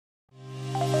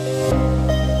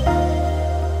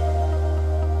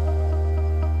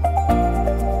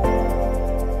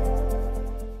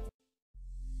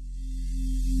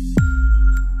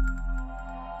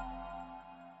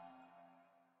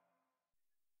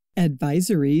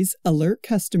Advisories alert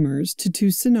customers to two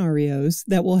scenarios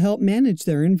that will help manage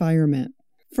their environment.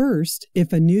 First,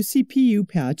 if a new CPU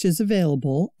patch is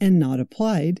available and not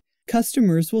applied,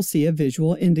 customers will see a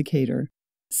visual indicator.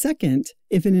 Second,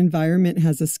 if an environment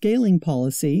has a scaling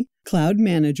policy, Cloud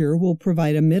Manager will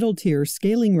provide a middle-tier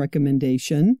scaling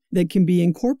recommendation that can be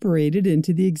incorporated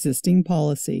into the existing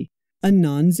policy. A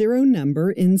non-zero number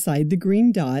inside the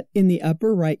green dot in the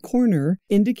upper right corner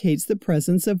indicates the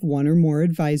presence of one or more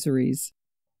advisories.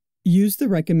 Use the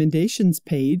Recommendations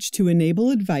page to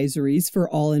enable advisories for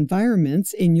all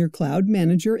environments in your Cloud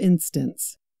Manager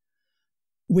instance.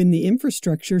 When the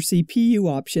Infrastructure CPU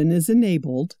option is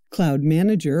enabled, Cloud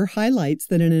Manager highlights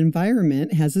that an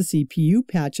environment has a CPU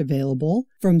patch available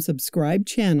from subscribed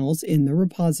channels in the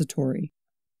repository.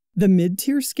 The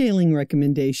mid-tier scaling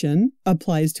recommendation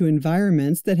applies to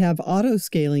environments that have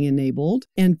auto-scaling enabled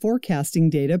and forecasting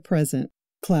data present.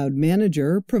 Cloud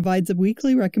Manager provides a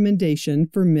weekly recommendation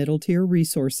for middle-tier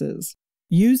resources.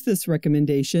 Use this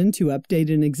recommendation to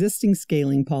update an existing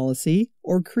scaling policy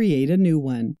or create a new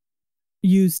one.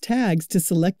 Use tags to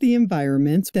select the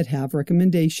environments that have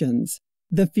recommendations.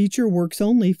 The feature works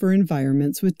only for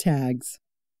environments with tags.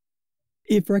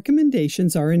 If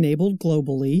recommendations are enabled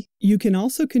globally, you can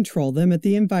also control them at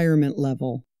the environment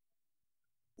level.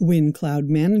 When Cloud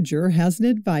Manager has an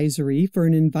advisory for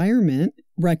an environment,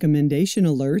 recommendation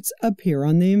alerts appear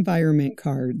on the environment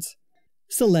cards.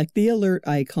 Select the alert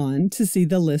icon to see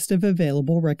the list of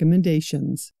available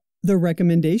recommendations. The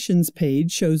Recommendations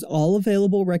page shows all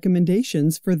available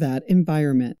recommendations for that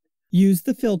environment. Use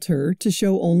the filter to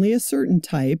show only a certain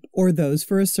type or those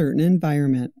for a certain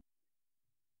environment.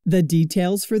 The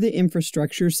details for the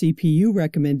Infrastructure CPU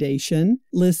recommendation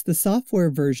list the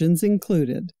software versions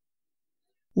included.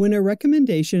 When a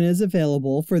recommendation is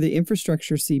available for the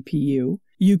Infrastructure CPU,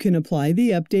 you can apply the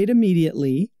update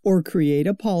immediately or create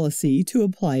a policy to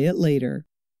apply it later.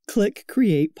 Click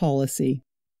Create Policy.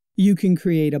 You can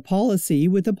create a policy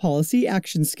with a policy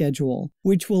action schedule,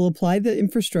 which will apply the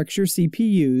Infrastructure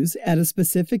CPUs at a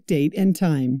specific date and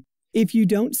time. If you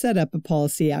don't set up a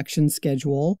policy action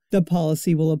schedule, the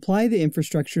policy will apply the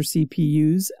Infrastructure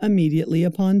CPUs immediately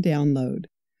upon download.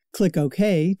 Click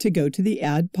OK to go to the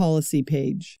Add Policy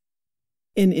page.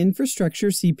 An Infrastructure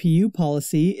CPU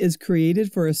policy is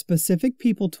created for a specific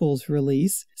PeopleTools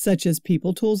release, such as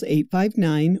PeopleTools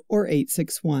 859 or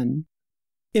 861.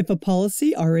 If a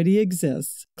policy already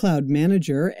exists, Cloud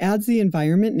Manager adds the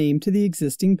environment name to the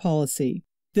existing policy.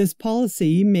 This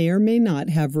policy may or may not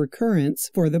have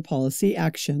recurrence for the policy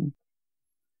action.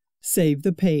 Save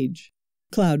the page.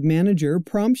 Cloud Manager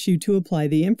prompts you to apply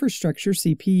the Infrastructure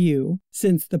CPU,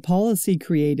 since the policy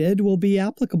created will be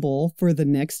applicable for the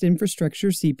next Infrastructure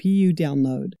CPU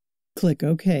download. Click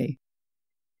OK.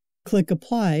 Click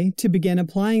Apply to begin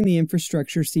applying the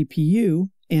Infrastructure CPU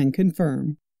and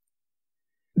confirm.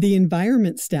 The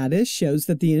environment status shows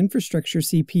that the Infrastructure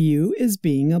CPU is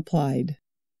being applied.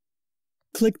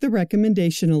 Click the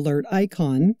Recommendation Alert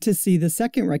icon to see the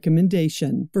second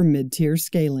recommendation for mid-tier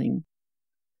scaling.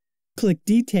 Click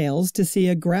Details to see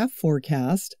a graph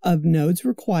forecast of nodes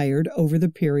required over the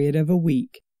period of a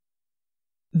week.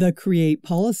 The Create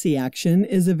Policy action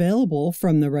is available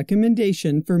from the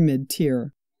recommendation for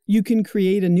mid-tier. You can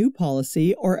create a new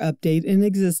policy or update an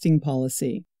existing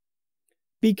policy.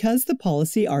 Because the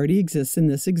policy already exists in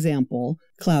this example,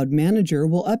 Cloud Manager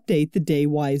will update the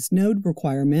day-wise node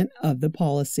requirement of the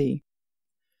policy.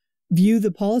 View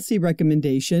the policy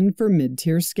recommendation for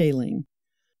mid-tier scaling.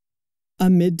 A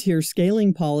mid-tier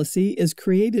scaling policy is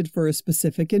created for a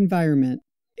specific environment.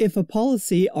 If a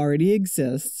policy already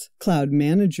exists, Cloud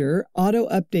Manager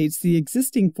auto-updates the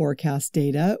existing forecast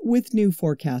data with new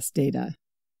forecast data.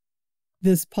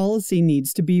 This policy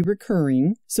needs to be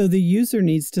recurring, so the user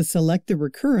needs to select the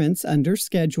recurrence under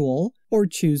Schedule or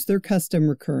choose their custom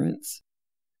recurrence.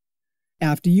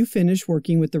 After you finish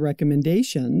working with the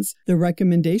recommendations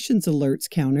alerts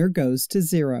counter goes to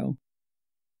 0.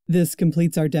 This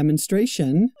completes our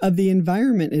demonstration of the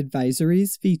Environment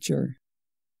Advisories feature.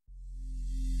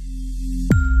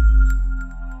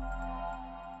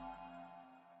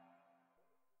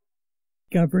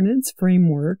 Governance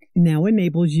Framework now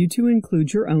enables you to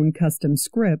include your own custom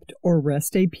script or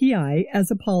REST API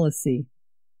as a policy.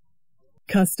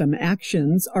 Custom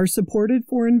actions are supported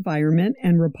for environment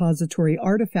and repository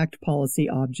artifact policy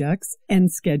objects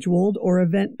and scheduled or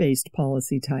event-based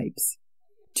policy types.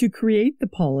 To create the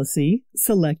policy,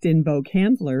 select Invoke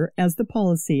Handler as the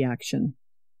policy action.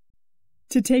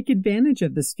 To take advantage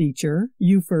of this feature,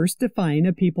 you first define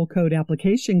a PeopleCode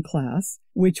application class,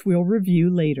 which we'll review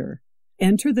later.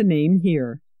 Enter the name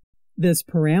here. This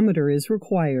parameter is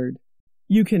required.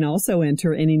 You can also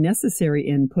enter any necessary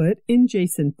input in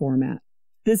JSON format.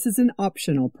 This is an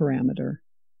optional parameter.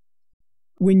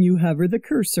 When you hover the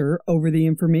cursor over the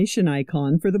information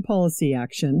icon for the policy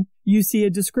action, you see a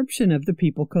description of the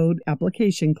PeopleCode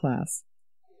application class.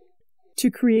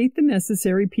 To create the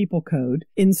necessary people code,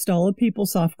 install a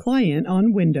PeopleSoft client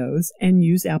on Windows and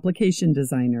use Application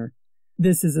Designer.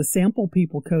 This is a sample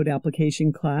PeopleCode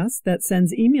application class that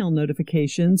sends email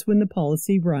notifications when the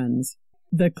policy runs.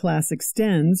 The class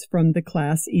extends from the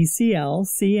class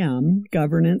ECL-CM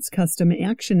Governance Custom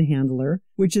Action Handler,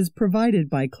 which is provided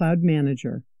by Cloud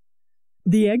Manager.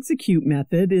 The execute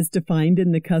method is defined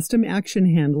in the Custom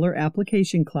Action Handler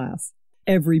application class.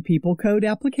 Every PeopleCode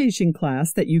application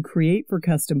class that you create for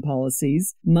custom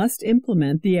policies must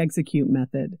implement the execute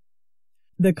method.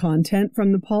 The content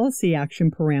from the policy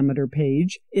action parameter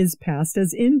page is passed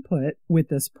as input with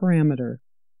this parameter.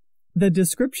 The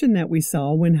description that we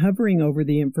saw when hovering over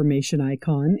the information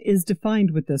icon is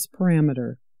defined with this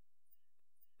parameter.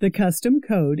 The custom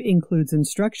code includes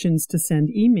instructions to send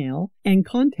email and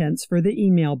contents for the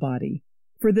email body.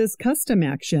 For this custom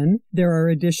action, there are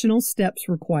additional steps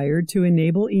required to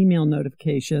enable email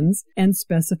notifications and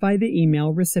specify the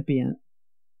email recipient.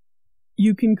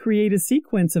 You can create a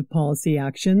sequence of policy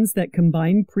actions that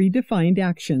combine predefined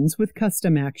actions with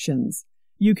custom actions.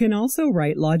 You can also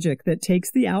write logic that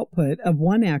takes the output of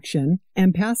one action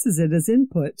and passes it as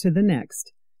input to the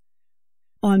next.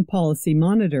 On Policy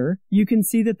Monitor, you can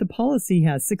see that the policy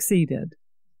has succeeded.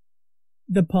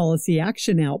 The policy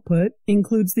action output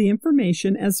includes the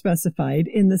information as specified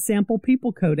in the sample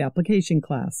PeopleCode application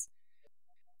class.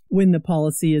 When the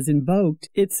policy is invoked,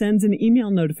 it sends an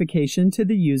email notification to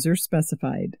the user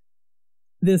specified.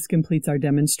 This completes our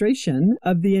demonstration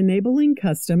of the enabling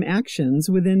custom actions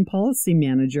within Policy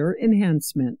Manager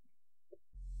enhancement.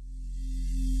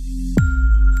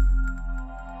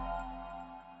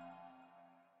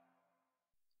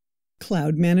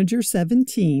 Cloud Manager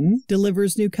 17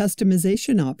 delivers new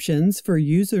customization options for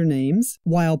usernames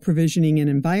while provisioning an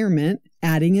environment,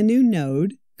 adding a new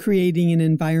node, creating an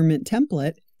environment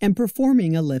template, and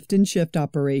performing a lift and shift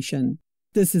operation.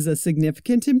 This is a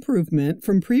significant improvement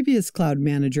from previous Cloud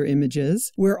Manager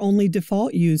images, where only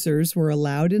default users were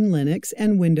allowed in Linux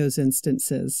and Windows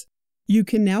instances. You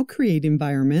can now create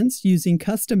environments using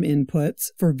custom inputs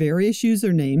for various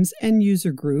usernames and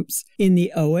user groups in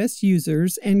the OS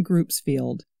Users and Groups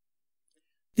field.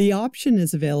 The option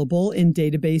is available in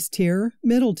Database Tier,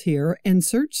 Middle Tier, and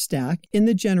Search Stack in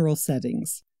the General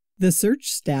settings. The Search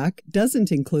Stack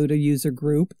doesn't include a user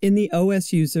group in the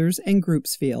OS Users and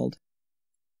Groups field.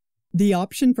 The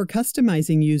option for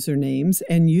customizing usernames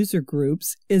and user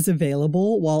groups is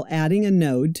available while adding a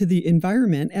node to the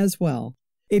environment as well.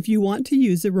 If you want to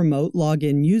use a remote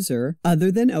login user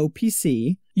other than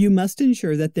OPC, you must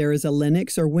ensure that there is a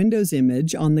Linux or Windows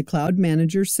image on the Cloud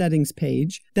Manager settings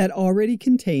page that already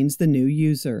contains the new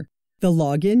user. The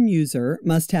login user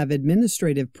must have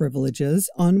administrative privileges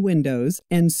on Windows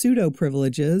and sudo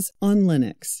privileges on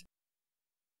Linux.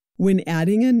 When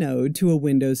adding a node to a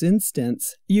Windows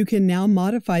instance, you can now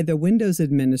modify the Windows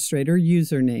Administrator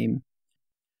username.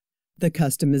 The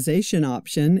customization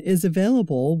option is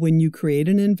available when you create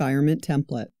an environment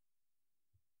template.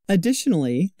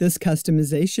 Additionally, this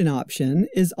customization option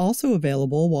is also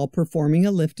available while performing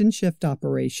a lift and shift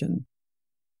operation.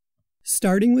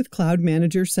 Starting with Cloud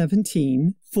Manager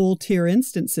 17, full-tier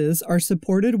instances are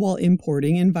supported while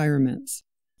importing environments.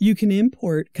 You can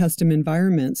import custom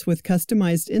environments with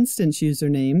customized instance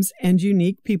usernames and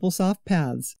unique PeopleSoft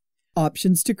paths.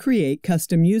 Options to create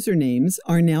custom usernames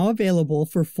are now available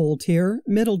for full tier,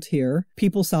 middle tier,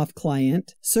 PeopleSoft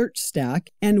Client, Search Stack,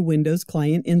 and Windows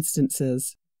Client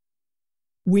instances.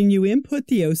 When you input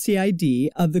the OCID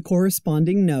of the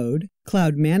corresponding node,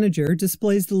 Cloud Manager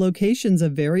displays the locations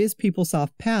of various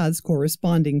PeopleSoft paths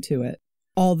corresponding to it.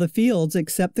 All the fields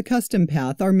except the custom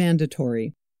path are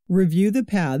mandatory. Review the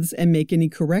paths and make any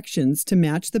corrections to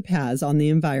match the paths on the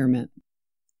environment.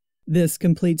 This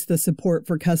completes the support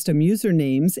for custom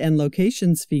usernames and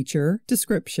locations feature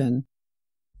description.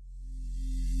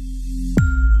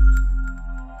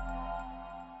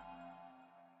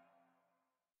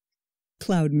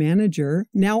 Cloud Manager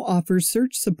now offers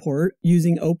search support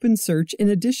using OpenSearch in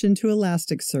addition to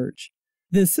Elasticsearch.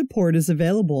 This support is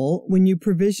available when you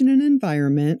provision an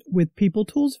environment with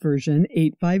PeopleTools version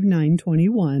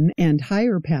 859.21 and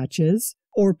higher patches,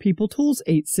 or PeopleTools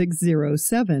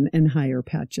 8607 and higher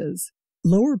patches.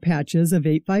 Lower patches of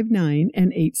 859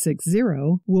 and 860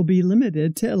 will be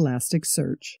limited to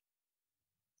Elasticsearch.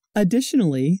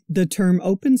 Additionally, the term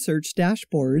OpenSearch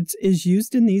dashboards is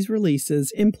used in these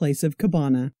releases in place of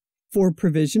Kibana. For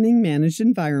provisioning managed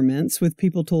environments with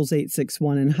PeopleTools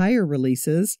 8.6.1 and higher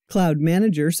releases, Cloud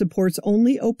Manager supports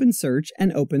only OpenSearch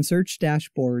and OpenSearch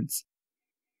dashboards.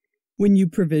 When you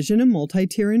provision a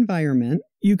multi-tier environment,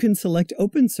 you can select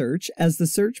OpenSearch as the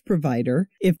search provider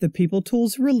if the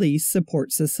PeopleTools release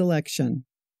supports this selection.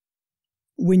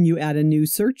 When you add a new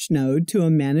search node to a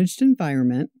managed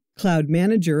environment, Cloud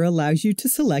Manager allows you to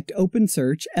select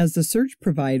OpenSearch as the search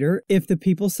provider if the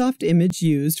PeopleSoft image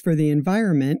used for the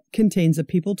environment contains a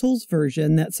PeopleTools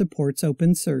version that supports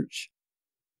OpenSearch.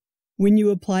 When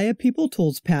you apply a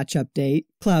PeopleTools patch update,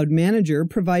 Cloud Manager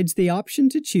provides the option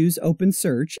to choose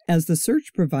OpenSearch as the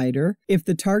search provider if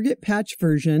the target patch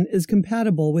version is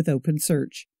compatible with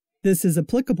OpenSearch. This is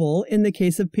applicable in the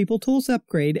case of PeopleTools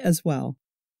Upgrade as well.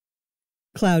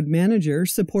 Cloud Manager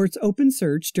supports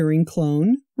OpenSearch during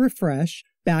clone, refresh,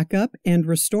 backup, and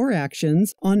restore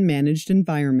actions on managed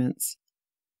environments.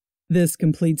 This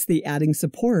completes the adding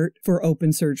support for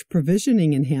OpenSearch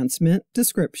provisioning enhancement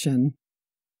description.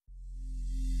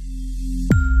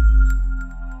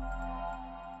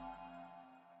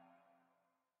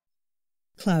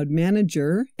 Cloud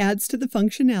Manager adds to the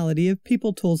functionality of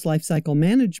PeopleTools Lifecycle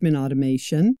Management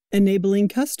automation, enabling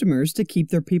customers to keep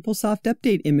their PeopleSoft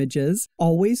update images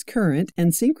always current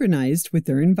and synchronized with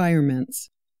their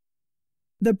environments.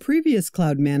 The previous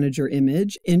Cloud Manager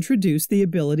image introduced the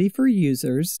ability for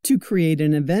users to create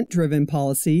an event-driven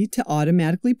policy to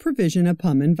automatically provision a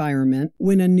PUM environment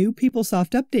when a new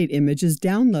PeopleSoft update image is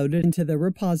downloaded into the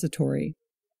repository.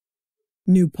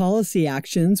 New policy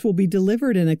actions will be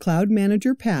delivered in a Cloud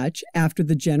Manager patch after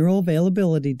the general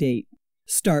availability date.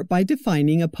 Start by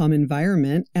defining a PUM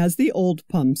environment as the old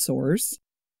PUM source.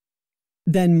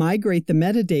 Then migrate the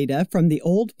metadata from the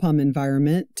old PUM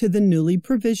environment to the newly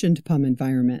provisioned PUM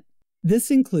environment.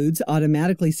 This includes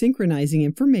automatically synchronizing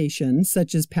information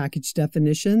such as package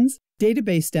definitions,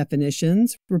 database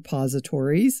definitions,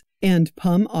 repositories, and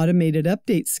PUM automated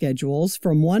update schedules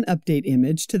from one update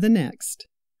image to the next.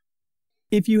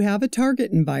 If you have a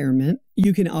target environment,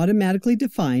 you can automatically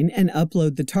define and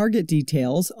upload the target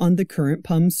details on the current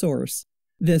PUM source.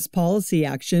 This policy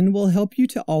action will help you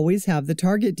to always have the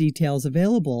target details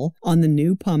available on the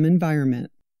new PUM environment.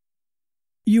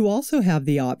 You also have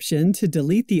the option to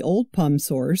delete the old PUM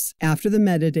source after the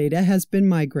metadata has been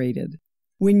migrated.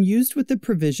 When used with the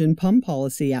provision PUM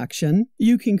policy action,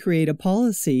 you can create a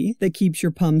policy that keeps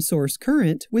your PUM source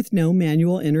current with no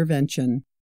manual intervention.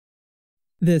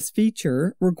 This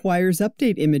feature requires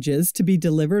update images to be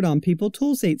delivered on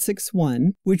PeopleTools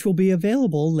 8.6.1, which will be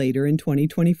available later in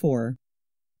 2024.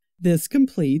 This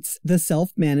completes the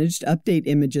Self-Managed Update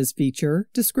Images feature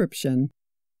description.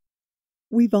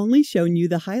 We've only shown you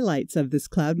the highlights of this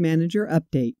Cloud Manager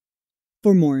update.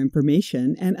 For more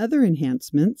information and other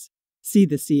enhancements, see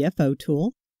the CFO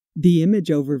tool, the image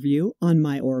overview on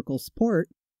My Oracle Support,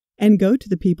 and go to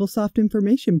the PeopleSoft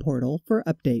Information Portal for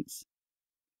updates.